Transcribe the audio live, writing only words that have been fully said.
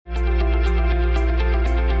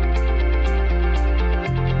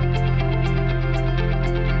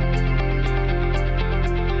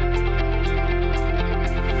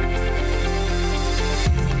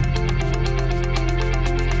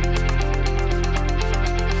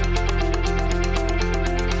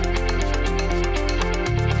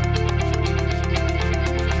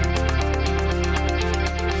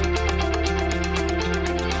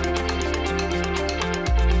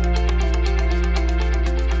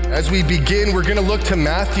As we begin, we're going to look to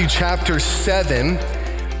Matthew chapter 7.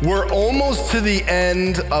 We're almost to the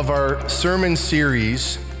end of our sermon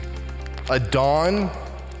series, A Dawn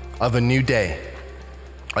of a New Day.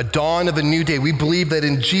 A dawn of a new day. We believe that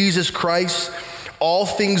in Jesus Christ, all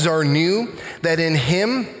things are new, that in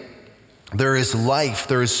him there is life,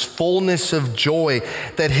 there is fullness of joy,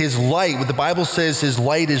 that his light, what the Bible says, his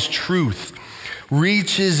light is truth,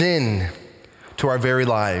 reaches in to our very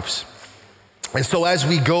lives. And so as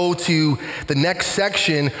we go to the next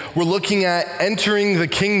section, we're looking at entering the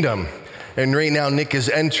kingdom. And right now, Nick is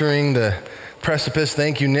entering the precipice.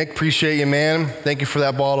 Thank you, Nick. Appreciate you, man. Thank you for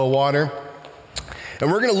that bottle of water. And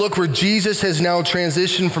we're going to look where Jesus has now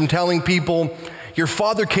transitioned from telling people, your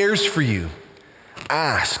Father cares for you.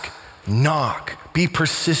 Ask, knock, be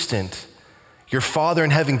persistent. Your Father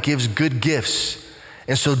in heaven gives good gifts.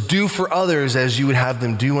 And so do for others as you would have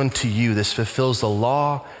them do unto you. This fulfills the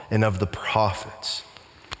law and of the prophets.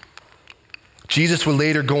 Jesus would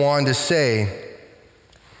later go on to say,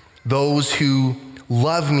 those who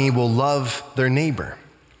love me will love their neighbor,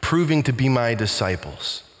 proving to be my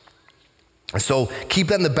disciples. And so keep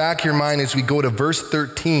that in the back of your mind as we go to verse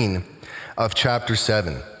 13 of chapter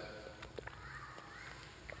 7. It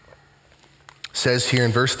says here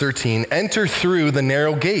in verse 13, enter through the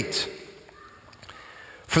narrow gate.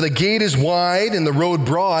 For the gate is wide and the road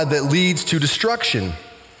broad that leads to destruction.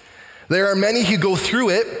 There are many who go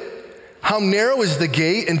through it. How narrow is the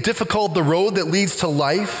gate and difficult the road that leads to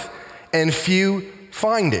life, and few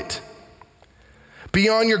find it. Be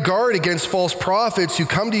on your guard against false prophets who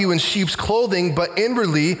come to you in sheep's clothing, but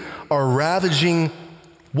inwardly are ravaging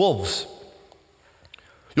wolves.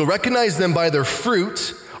 You'll recognize them by their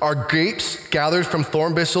fruit. Are grapes gathered from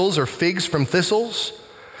thorn bristles or figs from thistles?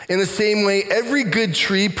 In the same way, every good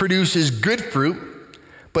tree produces good fruit,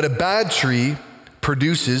 but a bad tree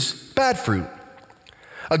produces bad fruit.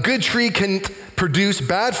 A good tree can produce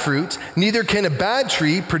bad fruit, neither can a bad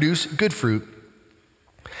tree produce good fruit.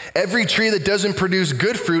 Every tree that doesn't produce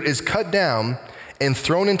good fruit is cut down and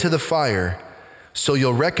thrown into the fire, so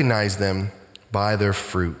you'll recognize them by their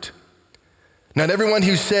fruit. Not everyone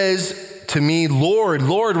who says to me, Lord,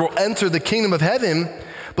 Lord, will enter the kingdom of heaven,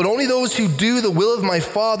 but only those who do the will of my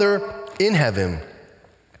Father in heaven.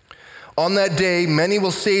 On that day, many will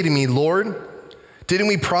say to me, Lord, didn't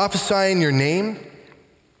we prophesy in your name,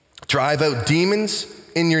 drive out demons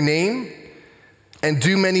in your name, and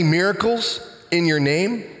do many miracles in your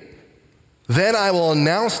name? Then I will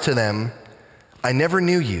announce to them, I never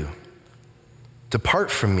knew you. Depart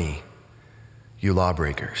from me, you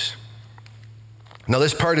lawbreakers. Now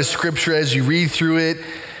this part of scripture, as you read through it,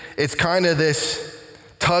 it's kind of this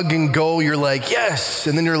tug and go. You're like, yes,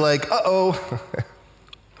 and then you're like, uh-oh.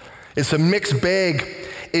 It's a mixed bag,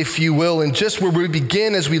 if you will. And just where we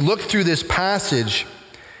begin as we look through this passage,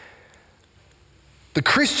 the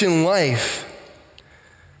Christian life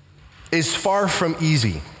is far from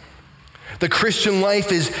easy. The Christian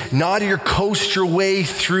life is not your coast your way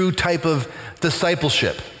through type of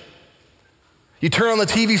discipleship. You turn on the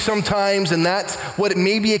TV sometimes and that's what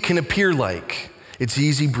maybe it can appear like. It's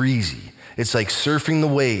easy breezy. It's like surfing the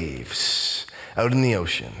waves out in the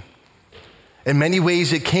ocean. In many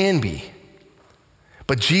ways it can be.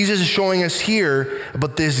 But Jesus is showing us here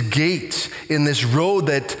about this gate in this road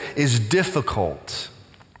that is difficult.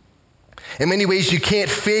 In many ways, you can't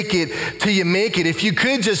fake it till you make it. If you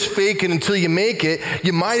could just fake it until you make it,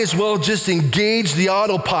 you might as well just engage the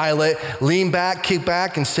autopilot, lean back, kick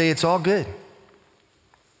back, and say it's all good.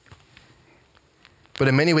 But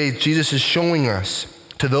in many ways, Jesus is showing us,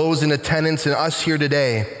 to those in attendance and us here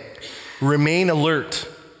today, remain alert,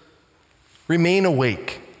 remain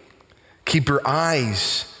awake, keep your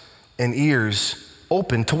eyes and ears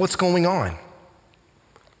open to what's going on.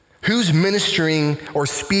 Who's ministering or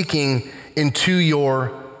speaking into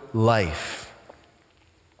your life?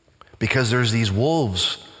 Because there's these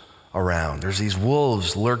wolves around. There's these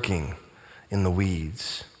wolves lurking in the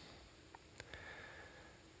weeds.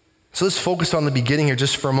 So let's focus on the beginning here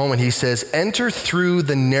just for a moment. He says, enter through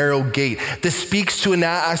the narrow gate. This speaks to an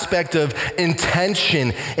aspect of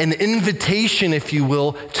intention, an invitation, if you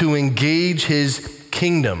will, to engage his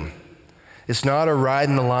kingdom. It's not a ride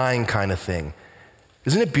in the line kind of thing.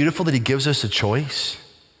 Isn't it beautiful that he gives us a choice?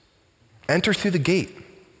 Enter through the gate.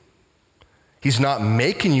 He's not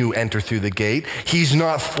making you enter through the gate. He's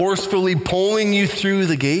not forcefully pulling you through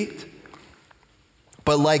the gate.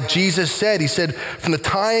 But like Jesus said, he said, from the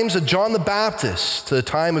times of John the Baptist to the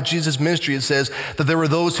time of Jesus' ministry, it says that there were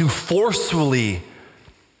those who forcefully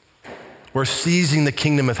were seizing the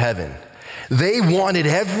kingdom of heaven. They wanted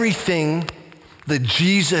everything that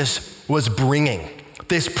Jesus was bringing.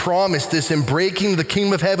 this promise, this embracing the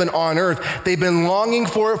kingdom of heaven on earth. They've been longing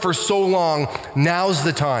for it for so long. Now's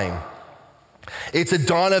the time. It's a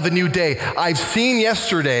dawn of a new day. I've seen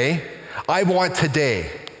yesterday. I want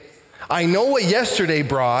today. I know what yesterday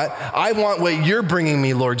brought. I want what you're bringing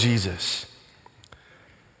me, Lord Jesus.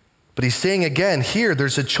 But he's saying again, here,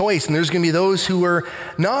 there's a choice, and there's going to be those who are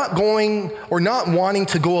not going or not wanting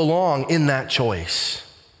to go along in that choice.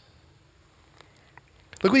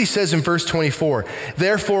 Look what he says in verse 24.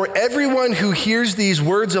 Therefore, everyone who hears these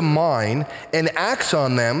words of mine and acts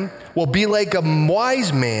on them will be like a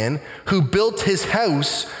wise man who built his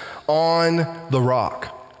house on the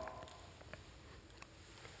rock.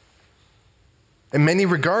 In many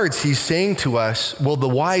regards, he's saying to us, will the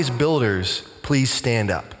wise builders please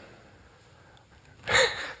stand up?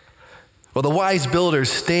 Will the wise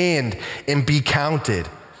builders stand and be counted?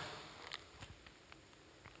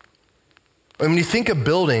 And when you think of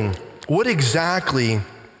building, what exactly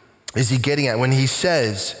is he getting at when he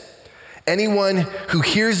says, anyone who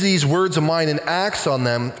hears these words of mine and acts on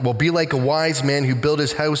them will be like a wise man who built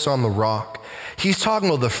his house on the rock? He's talking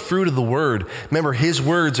about the fruit of the word. Remember, his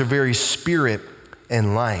words are very spirit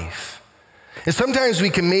and life. And sometimes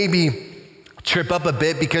we can maybe trip up a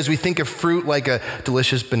bit because we think of fruit like a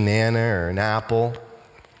delicious banana or an apple.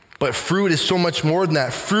 But fruit is so much more than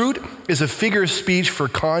that. Fruit is a figure of speech for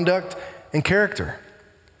conduct and character.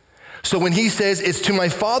 So when he says, it's to my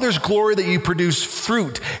Father's glory that you produce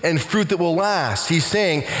fruit and fruit that will last, he's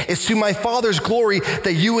saying, it's to my Father's glory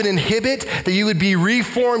that you would inhibit, that you would be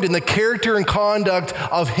reformed in the character and conduct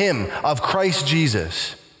of him, of Christ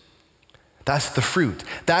Jesus. That's the fruit.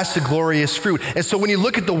 That's the glorious fruit. And so when you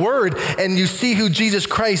look at the word and you see who Jesus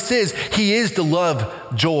Christ is, he is the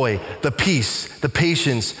love, joy, the peace, the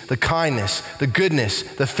patience, the kindness, the goodness,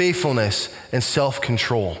 the faithfulness, and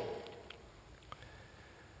self-control.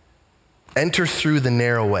 Enter through the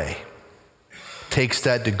narrow way takes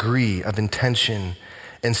that degree of intention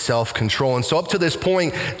and self-control. And so up to this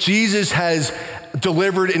point, Jesus has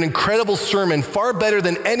delivered an incredible sermon, far better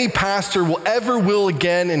than any pastor will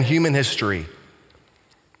again in human history.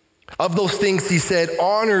 Of those things, he said,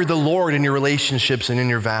 honor the Lord in your relationships and in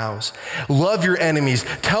your vows. Love your enemies.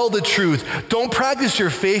 Tell the truth. Don't practice your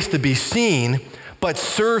faith to be seen, but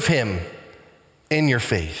serve him in your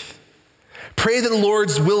faith. Pray that the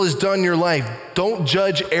Lord's will is done in your life. Don't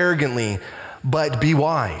judge arrogantly, but be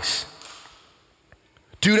wise.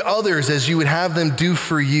 Do to others as you would have them do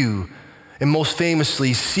for you. And most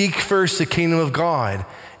famously, seek first the kingdom of God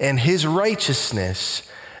and his righteousness,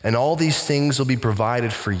 and all these things will be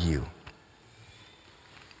provided for you.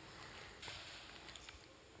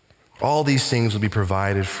 All these things will be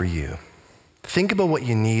provided for you. Think about what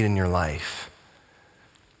you need in your life.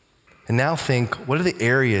 And now think, what are the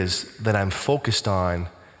areas that I'm focused on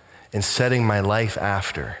and setting my life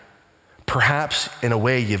after? Perhaps in a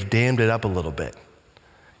way you've dammed it up a little bit.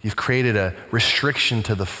 You've created a restriction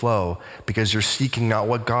to the flow because you're seeking out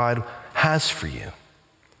what God has for you.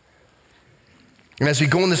 And as we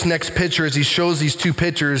go in this next picture, as he shows these two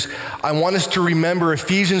pictures, I want us to remember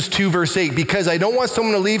Ephesians 2 verse 8, because I don't want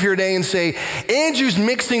someone to leave here today and say, Andrew's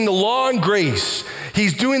mixing the law and grace.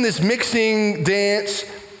 He's doing this mixing dance.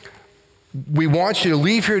 We want you to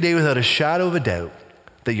leave here today without a shadow of a doubt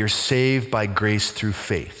that you're saved by grace through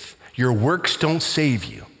faith. Your works don't save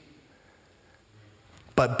you.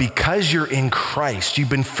 But because you're in Christ, you've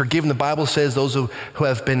been forgiven. The Bible says those who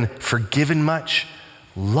have been forgiven much,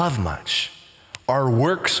 love much. Our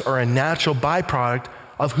works are a natural byproduct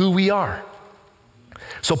of who we are.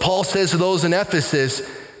 So Paul says to those in Ephesus,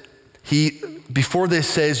 before this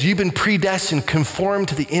says, you've been predestined, conformed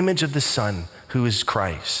to the image of the Son, who is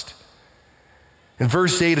Christ. In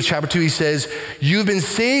verse 8 of chapter 2, he says, you've been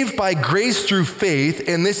saved by grace through faith,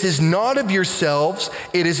 and this is not of yourselves,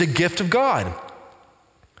 it is a gift of God.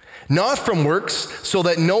 Not from works, so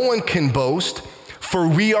that no one can boast, for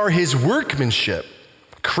we are his workmanship,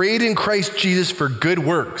 created in Christ Jesus for good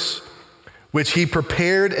works, which he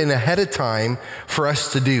prepared in ahead of time for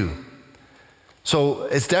us to do. So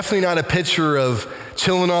it's definitely not a picture of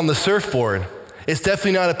chilling on the surfboard. It's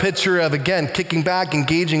definitely not a picture of, again, kicking back,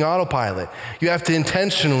 engaging autopilot. You have to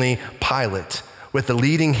intentionally pilot with the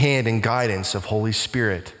leading hand and guidance of Holy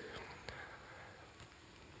Spirit.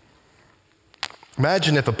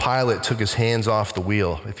 Imagine if a pilot took his hands off the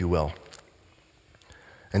wheel, if you will,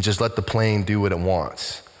 and just let the plane do what it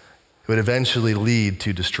wants. It would eventually lead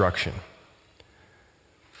to destruction.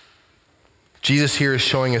 Jesus here is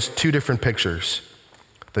showing us two different pictures,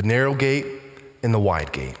 the narrow gate and the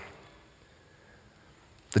wide gate.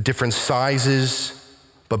 The different sizes,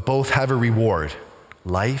 but both have a reward,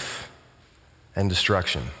 life and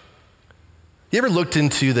destruction. You ever looked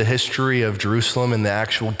into the history of Jerusalem and the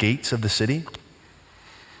actual gates of the city?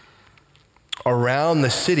 Around the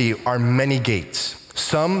city are many gates.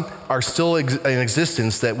 Some are still in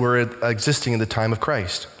existence that were existing in the time of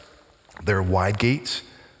Christ. There are wide gates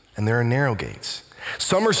and there are narrow gates.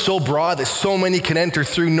 Some are so broad that so many can enter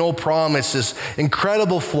through, no problem. It's this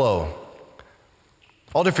incredible flow.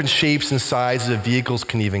 All different shapes and sizes of vehicles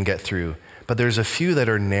can even get through, but there's a few that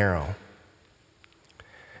are narrow.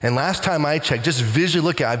 And last time I checked, just visually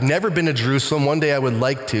look at it, I've never been to Jerusalem. One day I would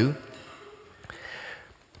like to.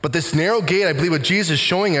 But this narrow gate, I believe what Jesus is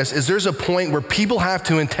showing us is there's a point where people have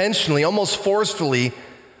to intentionally, almost forcefully,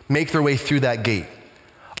 make their way through that gate.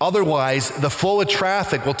 Otherwise, the flow of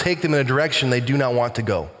traffic will take them in a direction they do not want to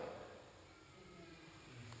go.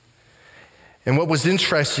 And what was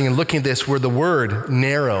interesting in looking at this, where the word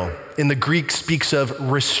narrow in the Greek speaks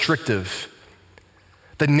of restrictive.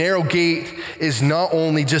 The narrow gate is not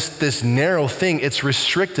only just this narrow thing, it's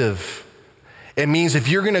restrictive. It means if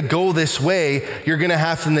you're gonna go this way, you're gonna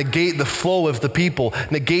have to negate the flow of the people,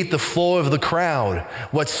 negate the flow of the crowd,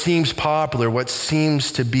 what seems popular, what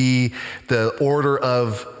seems to be the order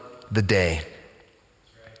of the day.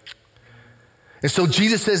 And so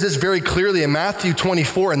Jesus says this very clearly in Matthew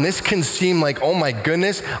 24, and this can seem like, oh my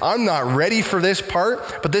goodness, I'm not ready for this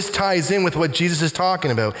part, but this ties in with what Jesus is talking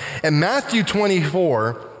about. In Matthew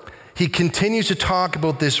 24, he continues to talk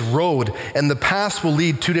about this road, and the paths will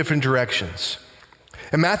lead two different directions.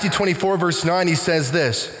 In Matthew 24, verse 9, he says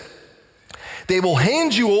this, "They will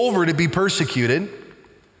hand you over to be persecuted,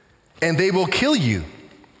 and they will kill you.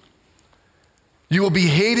 You will be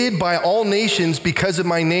hated by all nations because of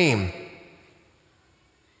my name."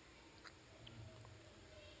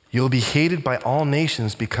 You'll be hated by all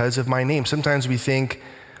nations because of my name. Sometimes we think,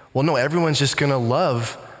 well, no, everyone's just gonna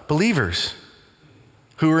love believers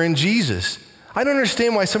who are in Jesus. I don't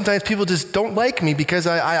understand why sometimes people just don't like me because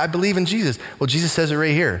I believe in Jesus. Well, Jesus says it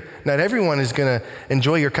right here. Not everyone is gonna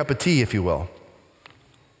enjoy your cup of tea, if you will.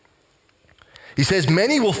 He says,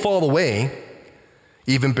 "Many will fall away,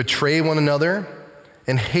 even betray one another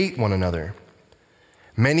and hate one another.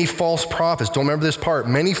 Many false prophets," don't remember this part,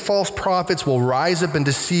 "many false prophets will rise up and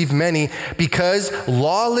deceive many because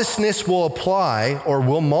lawlessness will apply or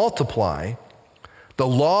will multiply. The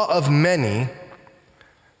love of many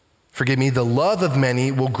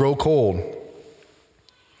will grow cold.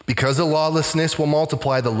 Because the lawlessness will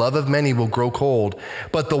multiply, the love of many will grow cold.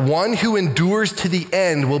 But the one who endures to the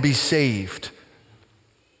end will be saved.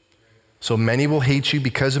 So many will hate you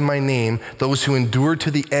because of my name. Those who endure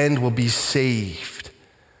to the end will be saved."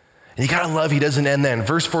 And you gotta love, he doesn't end then.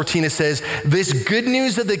 Verse 14, it says, "This good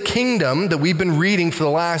news of the kingdom," that we've been reading for the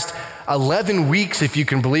last 11 weeks, if you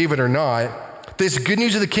can believe it or not, "this good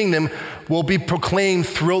news of the kingdom will be proclaimed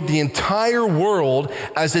throughout the entire world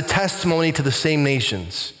as a testimony to the same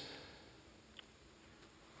nations.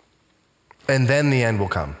 And then the end will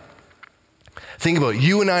come." Think about it.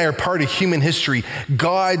 You and I are part of human history,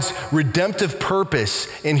 God's redemptive purpose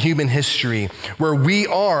in human history, where we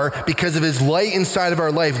are, because of his light inside of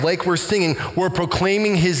our life, like we're singing, we're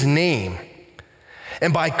proclaiming his name.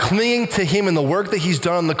 And by clinging to him and the work that he's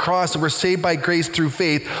done on the cross, that we're saved by grace through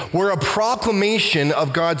faith, we're a proclamation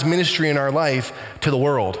of God's ministry in our life to the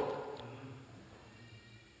world.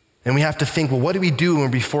 And we have to think, well, what do we do when we're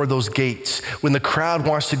before those gates? When the crowd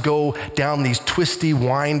wants to go down these twisty,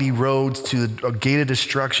 windy roads to a gate of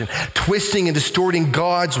destruction, twisting and distorting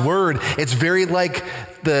God's word. It's very like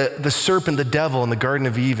the serpent, the devil in the Garden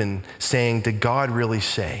of Eden saying, did God really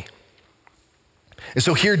say? And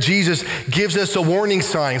so here Jesus gives us a warning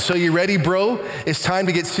sign. So you ready, bro? It's time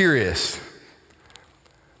to get serious.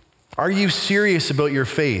 Are you serious about your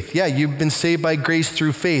faith? Yeah, you've been saved by grace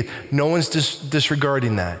through faith. No one's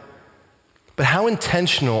disregarding that. But how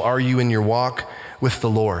intentional are you in your walk with the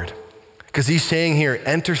Lord? Because he's saying here,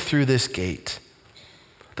 enter through this gate.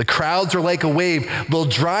 The crowds are like a wave. They'll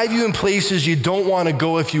drive you in places you don't want to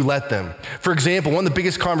go if you let them. For example, one of the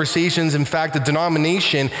biggest conversations, in fact, the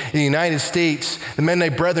denomination in the United States, the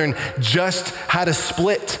Mennonite Brethren, just had a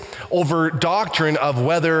split over doctrine of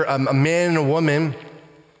whether a man and a woman,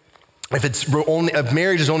 if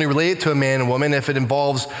marriage is only related to a man and woman, if it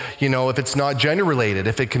involves, if it's not gender related,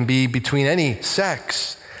 if it can be between any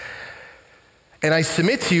sex. And I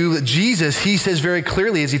submit to you that Jesus, he says very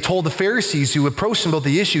clearly, as he told the Pharisees who approached him about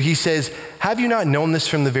the issue, he says, have you not known this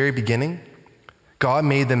from the very beginning? God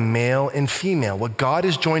made them male and female. What God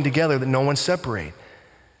has joined together, that no one separate.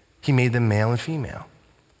 He made them male and female.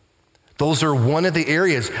 Those are one of the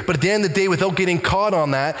areas. But at the end of the day, without getting caught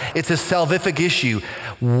on that, it's a salvific issue.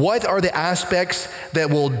 What are the aspects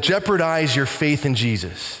that will jeopardize your faith in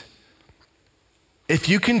Jesus? if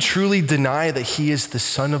you can truly deny that he is the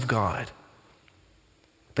Son of God,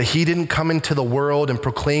 that he didn't come into the world and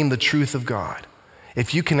proclaim the truth of God,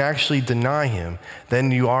 if you can actually deny him, then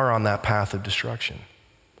you are on that path of destruction.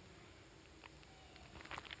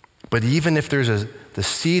 But even if there's the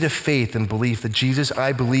seed of faith and belief that Jesus,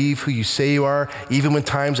 I believe who you say you are, even when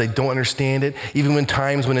times I don't understand it, even when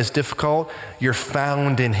times when it's difficult, you're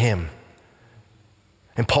found in him.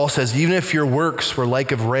 And Paul says, even if your works were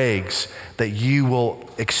like of rags, that you will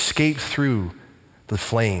escape through the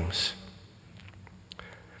flames.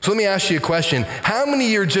 So let me ask you a question. How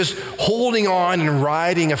many are just holding on and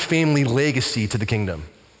riding a family legacy to the kingdom?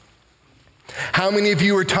 How many of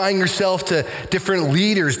you are tying yourself to different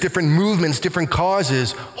leaders, different movements, different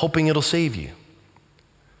causes, hoping it'll save you?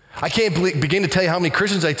 I can't begin to tell you how many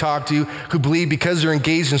Christians I talk to who believe because they're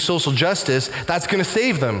engaged in social justice, that's going to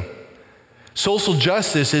save them. Social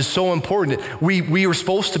justice is so important. We are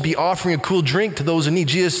supposed to be offering a cool drink to those in need.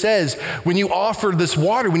 Jesus says, when you offer this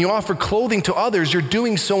water, when you offer clothing to others, you're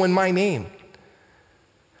doing so in my name.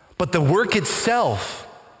 But the work itself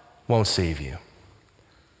won't save you.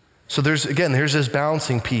 So there's this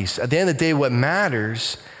balancing piece. At the end of the day, what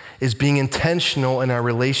matters is being intentional in our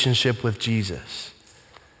relationship with Jesus.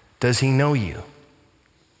 Does he know you?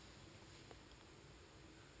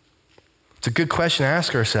 It's a good question to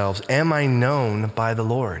ask ourselves. Am I known by the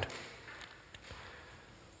Lord?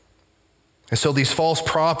 And so these false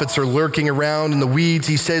prophets are lurking around in the weeds.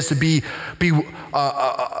 He says to be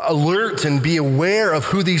alert and be aware of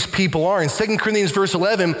who these people are. In 2 Corinthians verse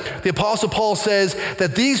 11, the Apostle Paul says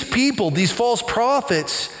that these people, these false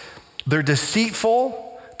prophets, they're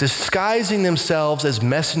deceitful, disguising themselves as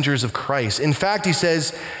messengers of Christ. In fact, he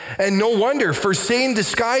says, and no wonder, for Satan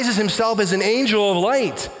disguises himself as an angel of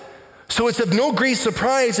light. So it's of no great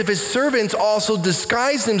surprise if his servants also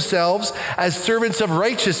disguise themselves as servants of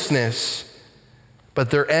righteousness, but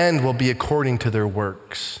their end will be according to their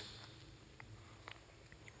works.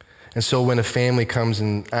 And so when a family comes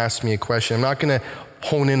and asks me a question, I'm not going to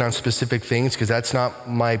hone in on specific things because that's not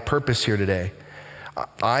my purpose here today.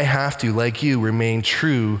 I have to, like you, remain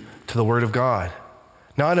true to the Word of God.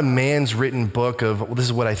 Not a man's written book of, well, this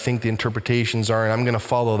is what I think the interpretations are, and I'm going to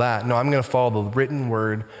follow that. No, I'm going to follow the written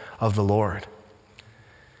word of the Lord.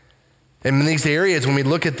 And in these areas, when we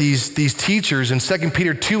look at these teachers, in 2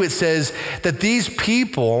 Peter 2, it says that these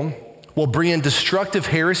people will bring in destructive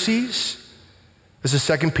heresies. This is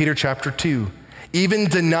 2 Peter chapter 2. Even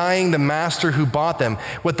denying the master who bought them.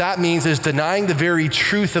 What that means is denying the very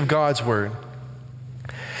truth of God's word.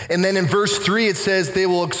 And then in verse 3, it says they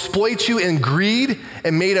will exploit you in greed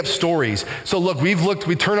and made up stories. So look, we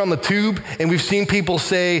turn on the tube and we've seen people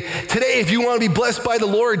say, today, if you want to be blessed by the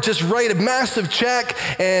Lord, just write a massive check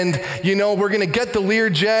and, we're going to get the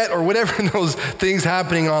Learjet or whatever those things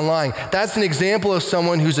happening online. That's an example of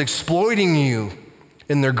someone who's exploiting you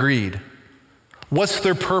in their greed. What's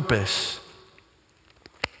their purpose?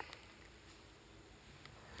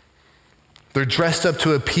 They're dressed up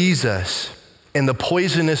to appease us. And the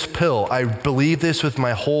poisonous pill, I believe this with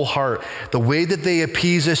my whole heart. The way that they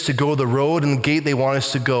appease us to go the road and the gate they want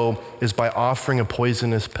us to go is by offering a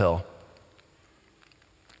poisonous pill.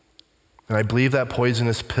 And I believe that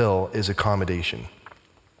poisonous pill is accommodation.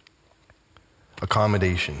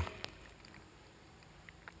 Accommodation.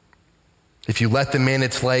 If you let them in,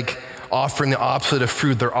 it's like offering the opposite of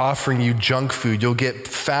fruit. They're offering you junk food. You'll get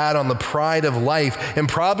fat on the pride of life. And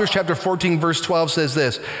Proverbs chapter 14, verse 12 says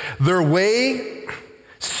this, their way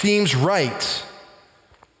seems right,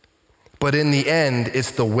 but in the end,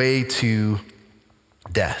 it's the way to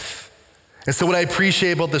death. And so what I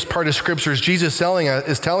appreciate about this part of Scripture is Jesus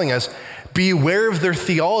is telling us, be aware of their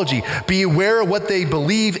theology. Be aware of what they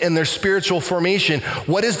believe in their spiritual formation.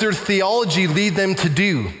 What does their theology lead them to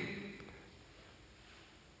do?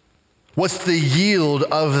 What's the yield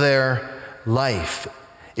of their life?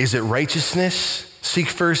 Is it righteousness? Seek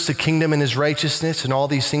first the kingdom and his righteousness, and all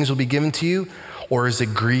these things will be given to you? Or is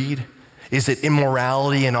it greed? Is it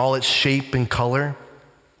immorality in all its shape and color?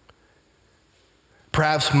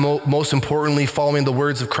 Perhaps most importantly, following the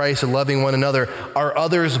words of Christ and loving one another, are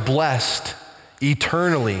others blessed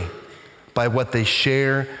eternally by what they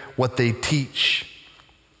share, what they teach?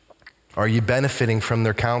 Are you benefiting from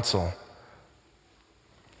their counsel?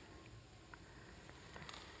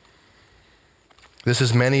 This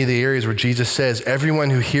is many of the areas where Jesus says,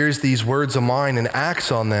 everyone who hears these words of mine and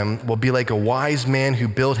acts on them will be like a wise man who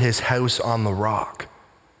built his house on the rock.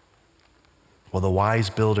 Will the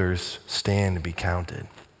wise builders stand to be counted?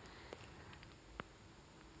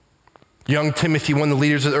 Young Timothy, one of the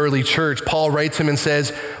leaders of the early church, Paul writes him and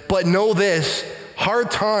says, but know this,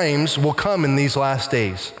 hard times will come in these last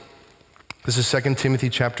days. This is 2 Timothy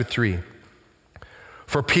chapter 3.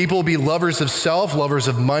 For people will be lovers of self, lovers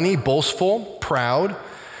of money, boastful, proud,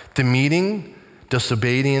 demeaning,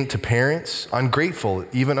 disobedient to parents, ungrateful,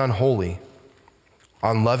 even unholy,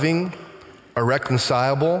 unloving,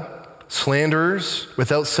 irreconcilable, slanderers,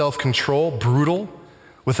 without self-control, brutal,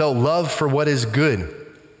 without love for what is good.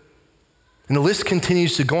 And the list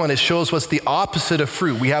continues to go on. It shows what's the opposite of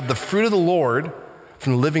fruit. We have the fruit of the Lord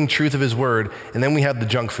from the living truth of his word, and then we have the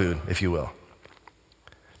junk food, if you will.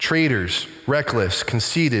 Traitors, reckless,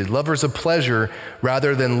 conceited, lovers of pleasure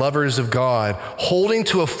rather than lovers of God, holding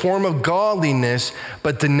to a form of godliness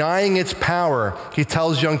but denying its power. He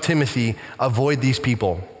tells young Timothy, avoid these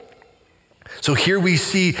people. So here we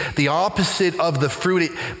see the opposite of the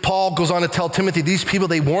fruit. Paul goes on to tell Timothy, these people,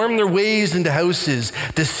 they worm their ways into houses,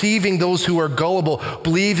 deceiving those who are gullible,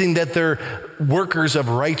 believing that they're workers of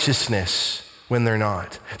righteousness when they're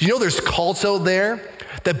not. Do you know there's cults out there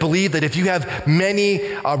that believe that if you have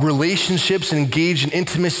many relationships and engage in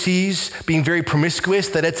intimacies, being very promiscuous,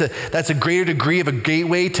 that's a greater degree of a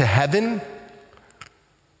gateway to heaven?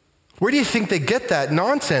 Where do you think they get that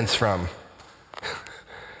nonsense from?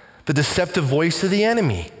 The deceptive voice of the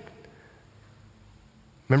enemy.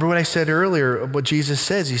 Remember what I said earlier, what Jesus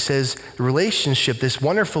says? He says the relationship, this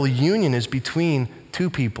wonderful union is between two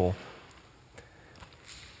people.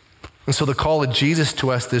 And so the call of Jesus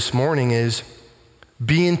to us this morning is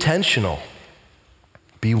be intentional,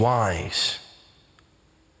 be wise.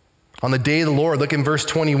 On the day of the Lord, look in verse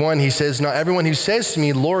 21, he says, not everyone who says to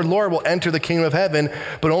me, Lord, Lord, will enter the kingdom of heaven,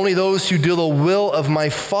 but only those who do the will of my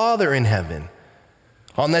Father in heaven.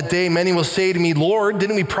 On that day, many will say to me, Lord,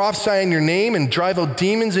 didn't we prophesy in your name and drive out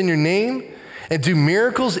demons in your name and do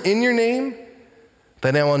miracles in your name?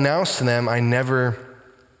 Then I will announce to them, I never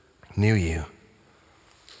knew you.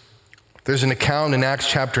 There's an account in Acts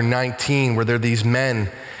chapter 19 where there are these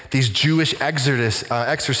men, these Jewish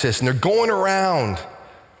exorcists, and they're going around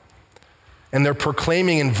and they're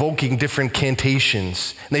proclaiming, invoking different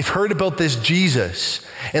cantations. And they've heard about this Jesus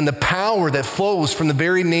and the power that flows from the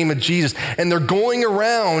very name of Jesus. And they're going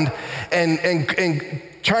around and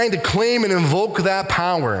trying to claim and invoke that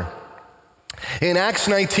power. In Acts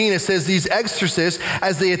 19, it says these exorcists,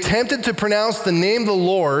 as they attempted to pronounce the name of the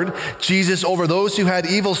Lord, Jesus, over those who had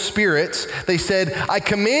evil spirits, they said, I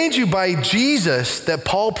command you by Jesus that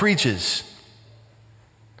Paul preaches.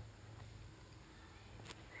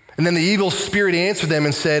 And then the evil spirit answered them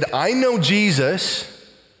and said, I know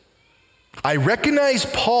Jesus, I recognize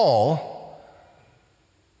Paul,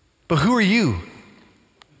 but who are you?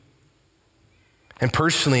 And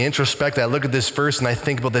personally, introspect, I look at this verse and I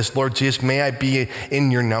think about this, Lord Jesus, may I be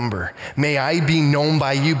in your number. May I be known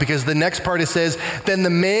by you, because the next part it says, then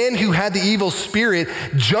the man who had the evil spirit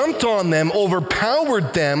jumped on them,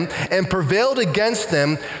 overpowered them, and prevailed against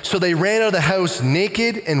them, so they ran out of the house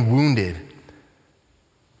naked and wounded.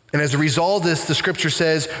 And as a result of this, the scripture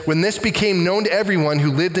says, when this became known to everyone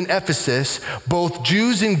who lived in Ephesus, both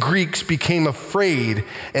Jews and Greeks became afraid,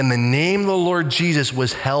 and the name of the Lord Jesus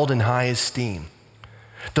was held in high esteem.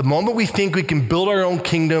 The moment we think we can build our own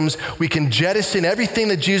kingdoms, we can jettison everything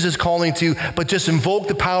that Jesus is calling to, but just invoke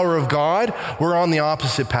the power of God, we're on the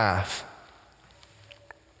opposite path.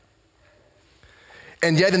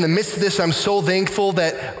 And yet in the midst of this, I'm so thankful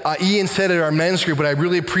that Ian said at our men's group, what I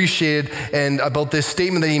really appreciated and about this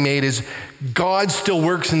statement that he made is, God still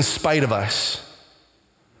works in spite of us.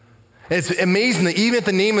 And it's amazing that even at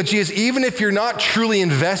the name of Jesus, even if you're not truly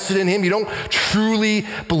invested in him, you don't truly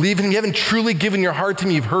believe in him, you haven't truly given your heart to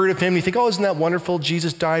him, you've heard of him, you think, oh, isn't that wonderful?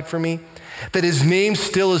 Jesus died for me. That his name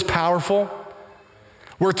still is powerful.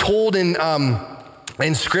 We're told in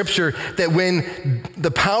scripture that when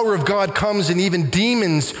the power of God comes and even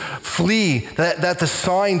demons flee, that's the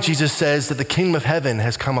sign, Jesus says, that the kingdom of heaven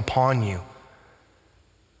has come upon you.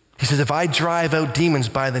 He says, if I drive out demons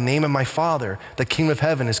by the name of my Father, the kingdom of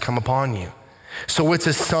heaven has come upon you. So it's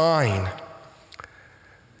a sign.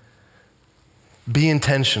 Be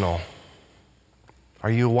intentional.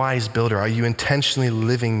 Are you a wise builder? Are you intentionally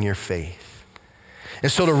living your faith?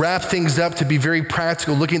 And so to wrap things up, to be very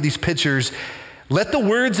practical, looking at these pictures, let the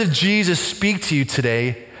words of Jesus speak to you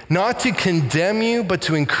today, not to condemn you, but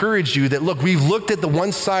to encourage you that, look, we've looked at the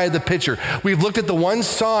one side of the picture. We've looked at the one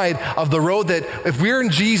side of the road that if we're in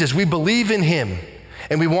Jesus, we believe in him,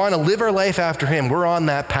 and we want to live our life after him, we're on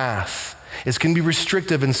that path. It's going to be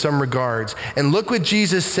restrictive in some regards. And look what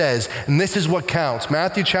Jesus says, and this is what counts.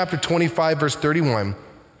 Matthew chapter 25, verse 31.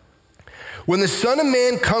 When the Son of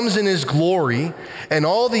Man comes in his glory and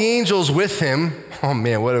all the angels with him, oh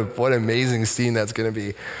man, what an amazing scene that's going to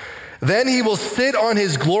be. Then he will sit on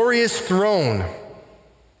his glorious throne,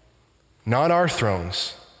 not our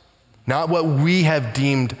thrones, not what we have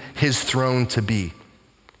deemed his throne to be.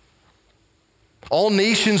 All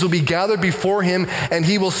nations will be gathered before him, and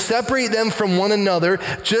he will separate them from one another,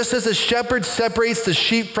 just as a shepherd separates the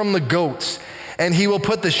sheep from the goats. And he will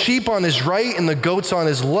put the sheep on his right and the goats on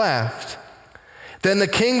his left. Then the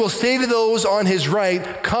king will say to those on his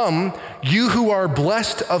right, "Come, you who are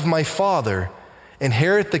blessed of my Father,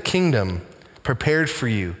 inherit the kingdom prepared for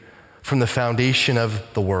you from the foundation of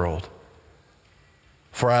the world.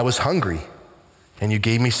 For I was hungry, and you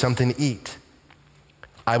gave me something to eat.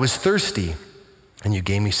 I was thirsty, and you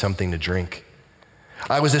gave me something to drink.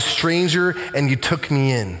 I was a stranger, and you took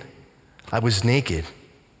me in. I was naked,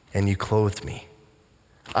 and you clothed me.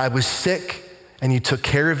 I was sick, and you took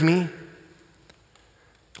care of me.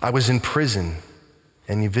 I was in prison,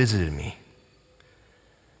 and you visited me."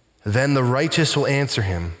 Then the righteous will answer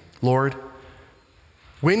him, "Lord,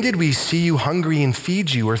 when did we see you hungry and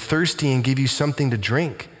feed you, or thirsty and give you something to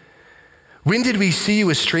drink? When did we see you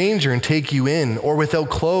a stranger and take you in, or without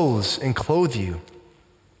clothes and clothe you?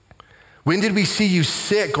 When did we see you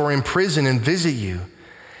sick or in prison and visit you?"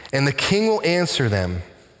 And the king will answer them,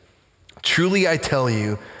 "Truly I tell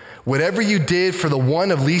you, whatever you did for the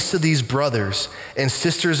one of least of these brothers and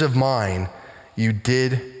sisters of mine, you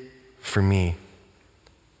did for me."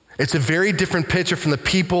 It's a very different picture from the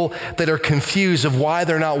people that are confused of why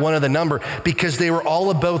they're not one of the number, because they were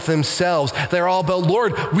all about themselves. They're all about,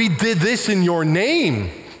 "Lord, we did this in your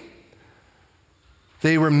name."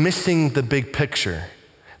 They were missing the big picture,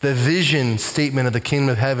 the vision statement of the kingdom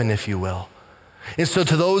of heaven, if you will. And so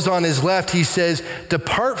to those on his left, he says,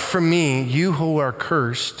 "Depart from me, you who are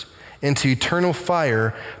cursed, into eternal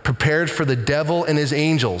fire prepared for the devil and his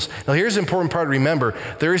angels." Now here's an important part to remember.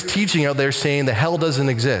 There is teaching out there saying that hell doesn't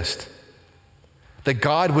exist, that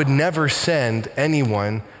God would never send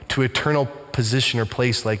anyone to eternal position or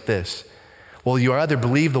place like this. Well, you either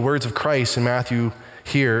believe the words of Christ in Matthew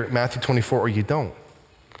 24, or you don't.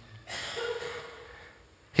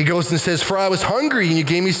 He goes and says, "For I was hungry and you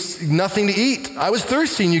gave me nothing to eat. I was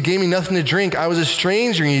thirsty and you gave me nothing to drink. I was a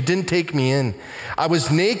stranger and you didn't take me in. I was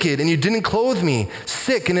naked and you didn't clothe me,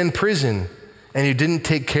 sick and in prison, and you didn't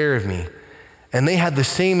take care of me." And they had the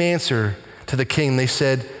same answer to the king. They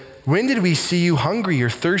said, "When did we see you hungry or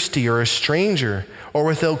thirsty or a stranger or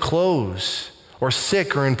without clothes or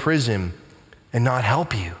sick or in prison and not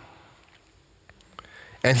help you?"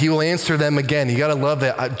 And he will answer them again. You got to love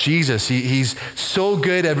that. Jesus, he's so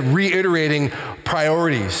good at reiterating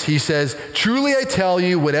priorities. He says, "Truly I tell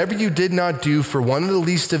you, whatever you did not do for one of the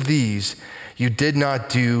least of these, you did not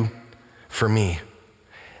do for me."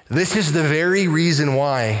 This is the very reason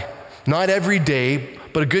why, not every day,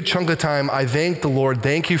 but a good chunk of the time, I thank the Lord,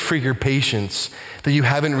 thank you for your patience that you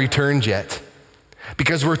haven't returned yet.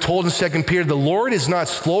 Because we're told in 2 Peter, the Lord is not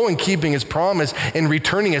slow in keeping his promise and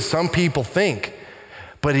returning as some people think.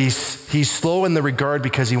 But he's slow in the regard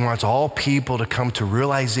because he wants all people to come to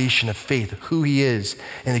realization of faith, who he is,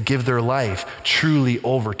 and to give their life truly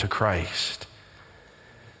over to Christ.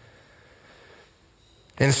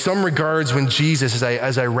 In some regards, when Jesus,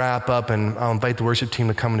 as I wrap up, and I'll invite the worship team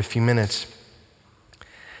to come in a few minutes,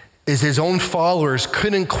 is his own followers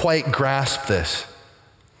couldn't quite grasp this.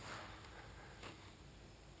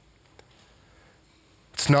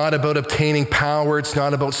 It's not about obtaining power. It's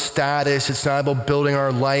not about status. It's not about building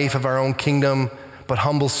our life of our own kingdom, but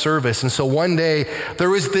humble service. And so one day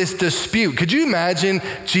there was this dispute. Could you imagine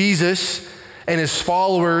Jesus and his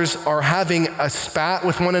followers are having a spat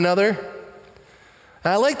with one another?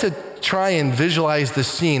 And I like to try and visualize the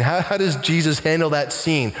scene. How does Jesus handle that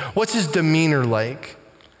scene? What's his demeanor like?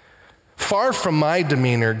 Far from my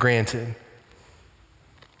demeanor, granted.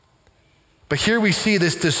 But here we see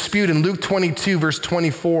this dispute in Luke 22, verse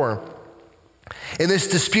 24. And this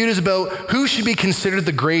dispute is about who should be considered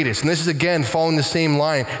the greatest. And this is, again, following the same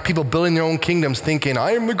line. People building their own kingdoms thinking,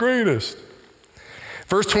 I am the greatest.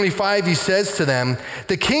 Verse 25, he says to them,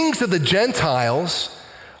 "The kings of the Gentiles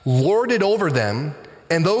lord it over them,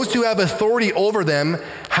 and those who have authority over them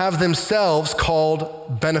have themselves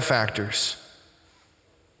called benefactors.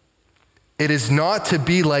 It is not to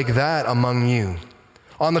be like that among you.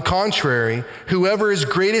 On the contrary, whoever is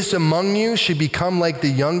greatest among you should become like the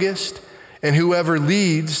youngest, and whoever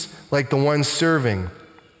leads like the one serving.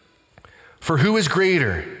 For who is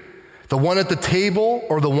greater, the one at the table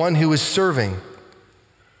or the one who is serving?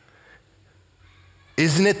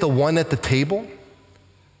 Isn't it the one at the table?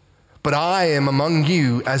 But I am among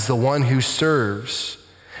you as the one who serves.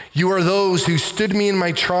 You are those who stood me in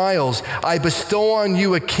my trials. I bestow on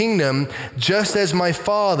you a kingdom, just as my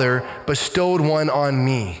Father bestowed one on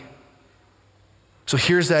me, So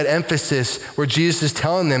here's that emphasis where Jesus is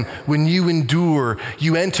telling them, when you endure,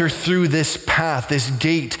 you enter through this path, this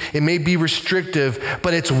gate. It may be restrictive,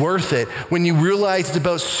 but it's worth it. When you realize it's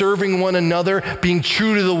about serving one another, being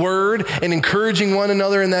true to the word, and encouraging one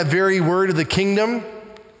another in that very word of the kingdom,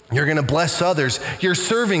 you're going to bless others. You're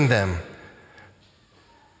serving them.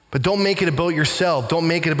 But don't make it about yourself. Don't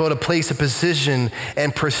make it about a place of position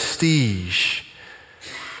and prestige.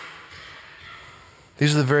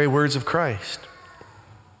 These are the very words of Christ.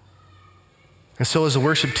 And so as the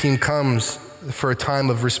worship team comes for a time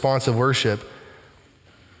of responsive worship,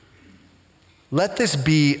 let this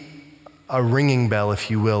be a ringing bell, if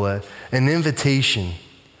you will, an invitation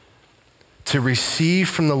to receive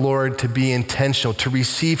from the Lord, to be intentional, to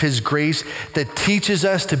receive his grace that teaches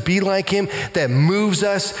us to be like him, that moves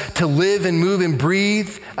us to live and move and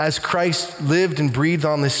breathe as Christ lived and breathed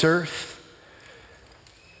on this earth.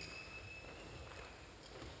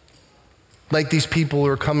 Like these people who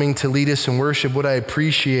are coming to lead us in worship, what I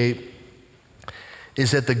appreciate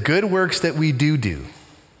is that the good works that we do,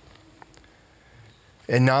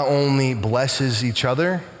 it not only blesses each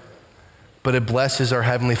other, but it blesses our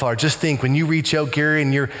Heavenly Father. Just think, when you reach out, Gary,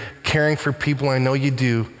 and you're caring for people, I know you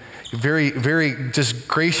do, you're very, very just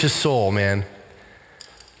gracious soul, man.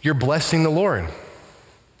 You're blessing the Lord.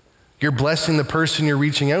 You're blessing the person you're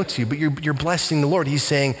reaching out to, but you're blessing the Lord. He's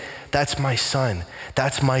saying, that's my son,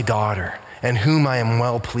 that's my daughter, and whom I am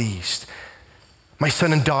well pleased. My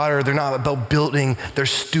son and daughter, they're not about building their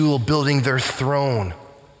stool, building their throne.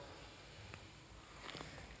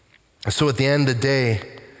 And so at the end of the day,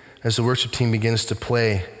 as the worship team begins to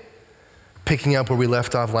play, picking up where we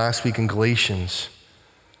left off last week in Galatians,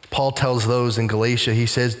 Paul tells those in Galatia, he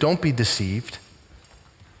says, don't be deceived.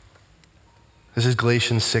 This is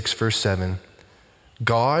Galatians 6, verse 7.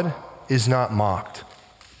 God is not mocked.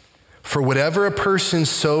 For whatever a person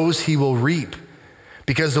sows, he will reap.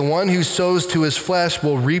 Because the one who sows to his flesh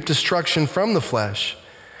will reap destruction from the flesh.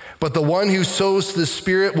 But the one who sows to the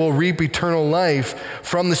Spirit will reap eternal life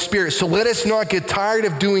from the Spirit. So let us not get tired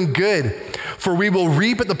of doing good, for we will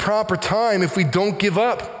reap at the proper time if we don't give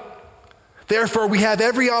up. Therefore, we have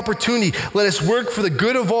every opportunity. Let us work for the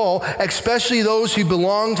good of all, especially those who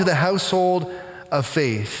belong to the household of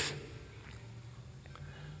faith.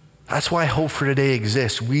 That's why Hope for Today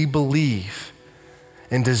exists. We believe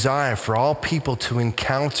and desire for all people to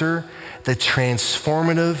encounter the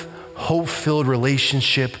transformative, hope-filled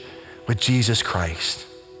relationship with Jesus Christ.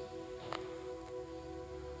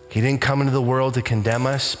 He didn't come into the world to condemn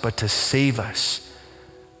us, but to save us.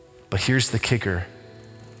 But here's the kicker.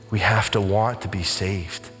 We have to want to be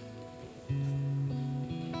saved.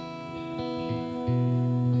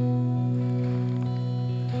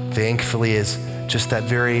 Thankfully, is just that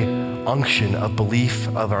very unction of belief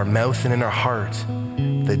of our mouth and in our heart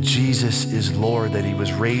that Jesus is Lord, that he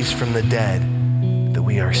was raised from the dead, that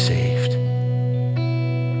we are saved.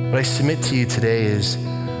 What I submit to you today is,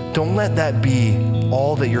 don't let that be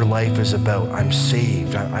all that your life is about. I'm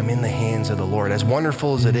saved. I'm in the hands of the Lord, as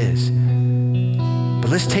wonderful as it is. But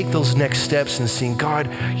let's take those next steps in seeing, God,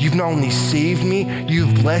 you've not only saved me,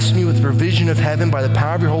 you've blessed me with the provision of heaven by the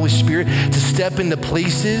power of your Holy Spirit to step into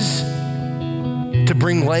places, to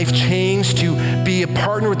bring life change, to be a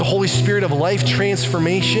partner with the Holy Spirit of life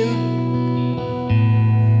transformation.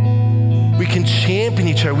 We can champion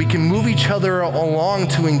each other. We can move each other along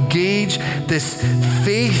to engage this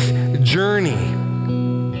faith journey.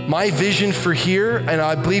 My vision for here, and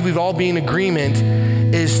I believe we've all been in agreement,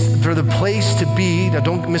 is for the place to be, now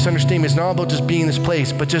don't misunderstand me, it's not about just being in this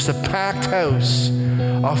place, but just a packed house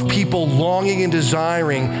of people longing and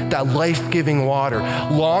desiring that life-giving water,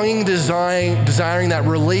 longing, desiring that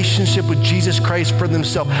relationship with Jesus Christ for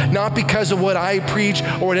themselves, not because of what I preach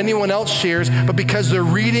or what anyone else shares, but because they're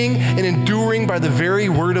reading and enduring by the very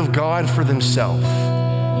word of God for themselves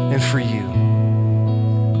and for you.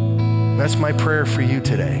 And that's my prayer for you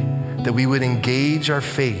today, that we would engage our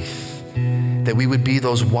faith, that we would be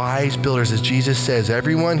those wise builders. As Jesus says,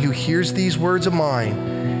 everyone who hears these words of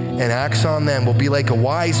mine and acts on them will be like a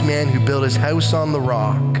wise man who built his house on the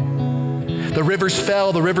rock. The rivers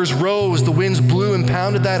fell, the rivers rose, the winds blew and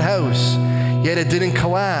pounded that house, yet it didn't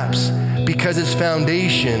collapse because its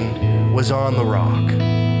foundation was on the rock.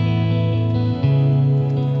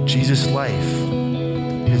 Jesus' life,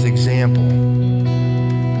 his example,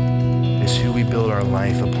 is who we build our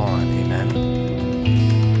life upon. Amen.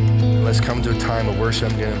 Let's come to a time of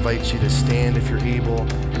worship. I'm going to invite you to stand if you're able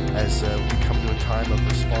as we come to a time of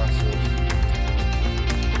responsive